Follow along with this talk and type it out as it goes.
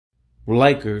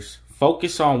Lakers,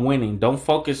 focus on winning. Don't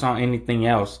focus on anything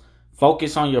else.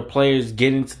 Focus on your players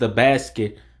getting to the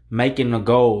basket, making the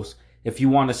goals. If you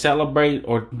want to celebrate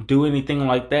or do anything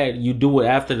like that, you do it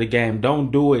after the game.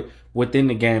 Don't do it within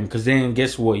the game, because then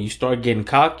guess what? You start getting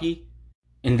cocky,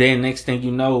 and then next thing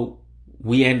you know,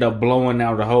 we end up blowing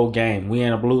out the whole game. We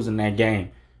end up losing that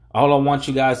game. All I want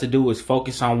you guys to do is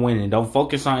focus on winning. Don't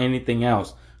focus on anything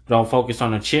else. Don't focus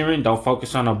on the cheering. Don't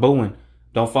focus on the booing.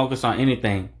 Don't focus on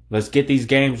anything. Let's get these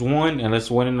games won and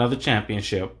let's win another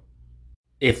championship.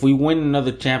 If we win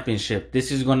another championship,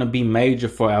 this is going to be major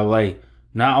for LA.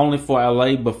 Not only for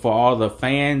LA, but for all the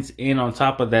fans, and on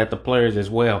top of that, the players as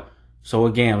well. So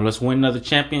again, let's win another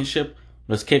championship.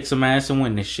 Let's kick some ass and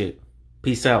win this shit.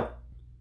 Peace out.